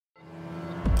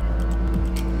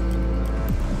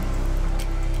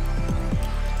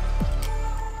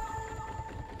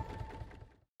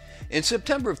In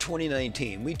September of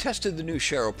 2019, we tested the new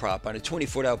Sharrow prop on a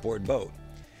 20-foot outboard boat.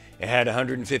 It had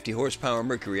 150 horsepower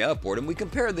Mercury outboard, and we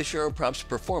compared the Sharrow prop's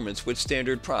performance with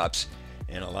standard props,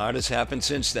 and a lot has happened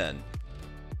since then.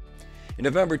 In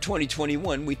November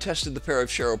 2021, we tested the pair of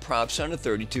Sharrow props on a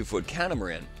 32-foot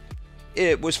catamaran.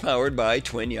 It was powered by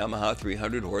twin Yamaha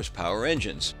 300 horsepower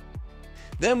engines.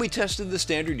 Then we tested the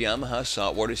standard Yamaha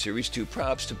Saltwater Series 2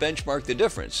 props to benchmark the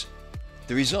difference.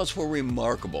 The results were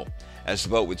remarkable, as the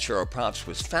boat with Sharrow props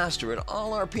was faster at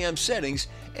all RPM settings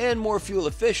and more fuel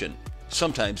efficient,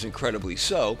 sometimes incredibly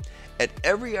so, at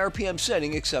every RPM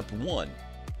setting except one.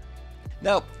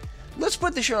 Now, let's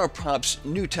put the Sharrow prop's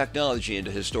new technology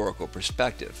into historical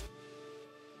perspective.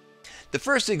 The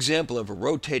first example of a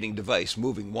rotating device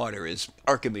moving water is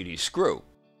Archimedes' screw.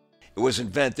 It was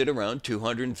invented around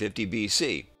 250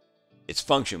 BC. Its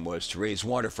function was to raise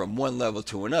water from one level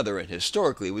to another and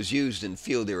historically was used in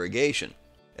field irrigation.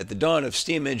 At the dawn of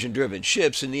steam engine-driven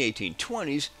ships in the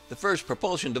 1820s, the first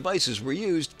propulsion devices were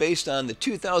used based on the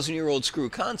 2,000-year-old screw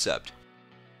concept.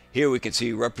 Here we can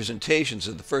see representations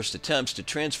of the first attempts to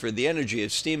transfer the energy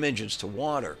of steam engines to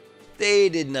water. They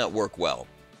did not work well.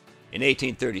 In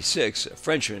 1836, a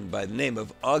Frenchman by the name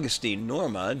of Augustin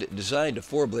Normand designed a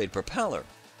four-blade propeller.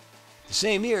 The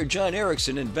same year, John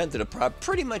Ericsson invented a prop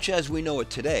pretty much as we know it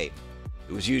today.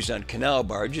 It was used on canal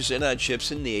barges and on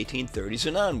ships in the 1830s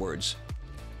and onwards.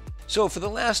 So for the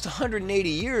last 180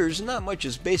 years, not much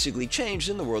has basically changed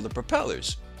in the world of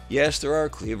propellers. Yes, there are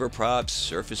cleaver props,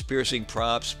 surface-piercing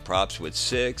props, props with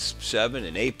 6, 7,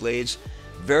 and 8 blades,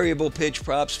 variable pitch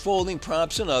props, folding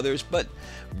props, and others, but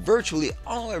virtually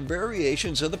all are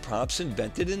variations of the props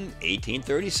invented in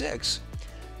 1836.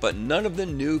 But none of the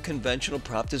new conventional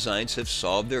prop designs have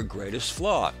solved their greatest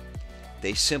flaw.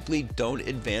 They simply don't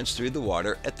advance through the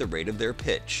water at the rate of their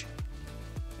pitch.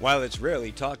 While it's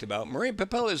rarely talked about, marine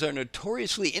propellers are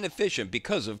notoriously inefficient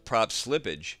because of prop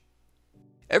slippage.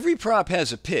 Every prop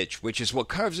has a pitch, which is what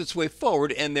carves its way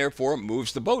forward and therefore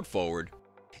moves the boat forward.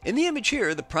 In the image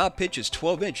here, the prop pitch is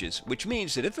 12 inches, which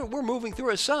means that if it were moving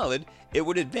through a solid, it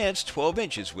would advance 12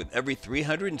 inches with every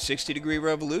 360-degree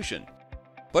revolution.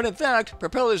 But in fact,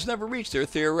 propellers never reach their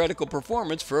theoretical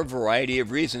performance for a variety of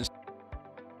reasons.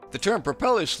 The term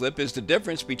propeller slip is the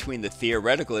difference between the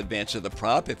theoretical advance of the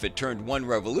prop if it turned one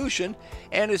revolution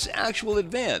and its actual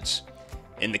advance.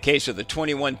 In the case of the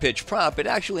 21-pitch prop, it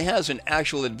actually has an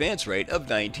actual advance rate of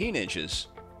 19 inches.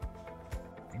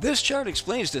 This chart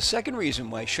explains the second reason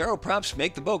why Sharrow props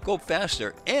make the boat go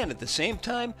faster and at the same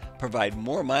time provide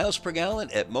more miles per gallon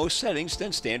at most settings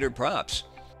than standard props.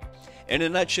 In a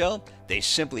nutshell, they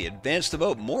simply advance the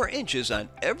boat more inches on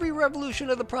every revolution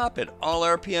of the prop at all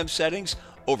RPM settings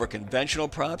over conventional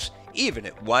props, even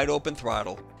at wide open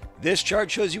throttle. This chart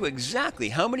shows you exactly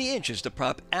how many inches the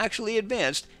prop actually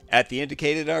advanced at the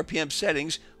indicated RPM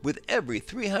settings with every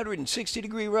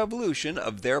 360-degree revolution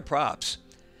of their props.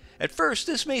 At first,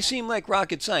 this may seem like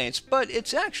rocket science, but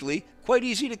it's actually quite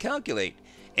easy to calculate,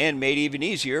 and made even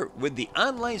easier with the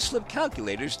online slip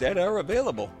calculators that are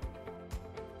available.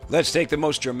 Let's take the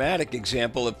most dramatic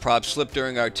example of prop slip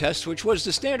during our test, which was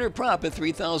the standard prop at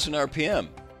 3,000 RPM.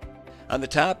 On the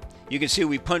top, you can see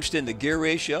we punched in the gear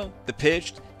ratio, the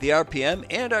pitch, the RPM,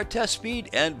 and our test speed,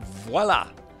 and voila!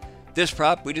 This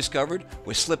prop, we discovered,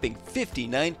 was slipping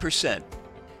 59%.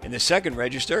 In the second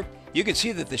register, you can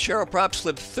see that the Sharrow prop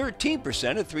slipped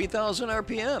 13% at 3,000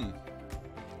 RPM.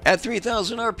 At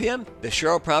 3,000 RPM, the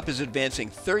Sharrow prop is advancing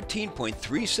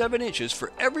 13.37 inches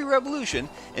for every revolution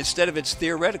instead of its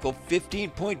theoretical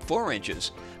 15.4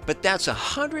 inches, but that's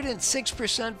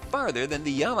 106% farther than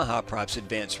the Yamaha prop's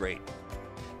advance rate.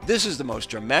 This is the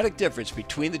most dramatic difference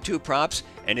between the two props,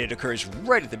 and it occurs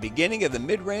right at the beginning of the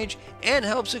mid-range and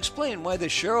helps explain why the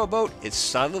Sharrow boat is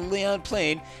solidly on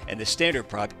plane and the standard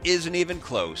prop isn't even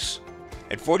close.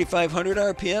 At 4,500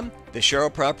 RPM, the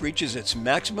Sharrow prop reaches its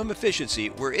maximum efficiency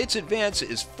where its advance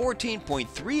is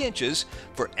 14.3 inches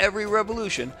for every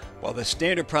revolution, while the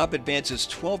standard prop advances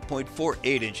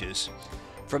 12.48 inches.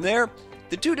 From there,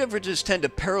 the two differences tend to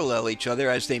parallel each other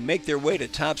as they make their way to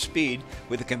top speed,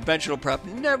 with the conventional prop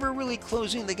never really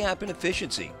closing the gap in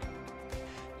efficiency.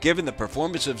 Given the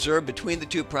performance observed between the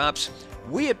two props,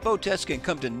 we at BoatTest can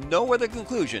come to no other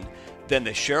conclusion than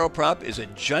the Sharrow prop is a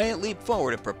giant leap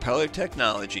forward in propeller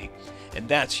technology. And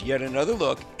that's yet another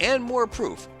look and more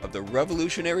proof of the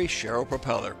revolutionary Sharrow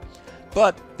propeller.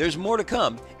 But there's more to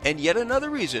come, and yet another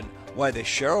reason why the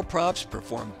Sharrow props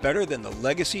perform better than the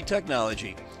legacy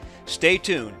technology. Stay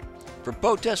tuned. For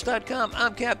BoatTEST.com,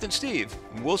 I'm Captain Steve,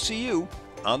 and we'll see you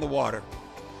on the water.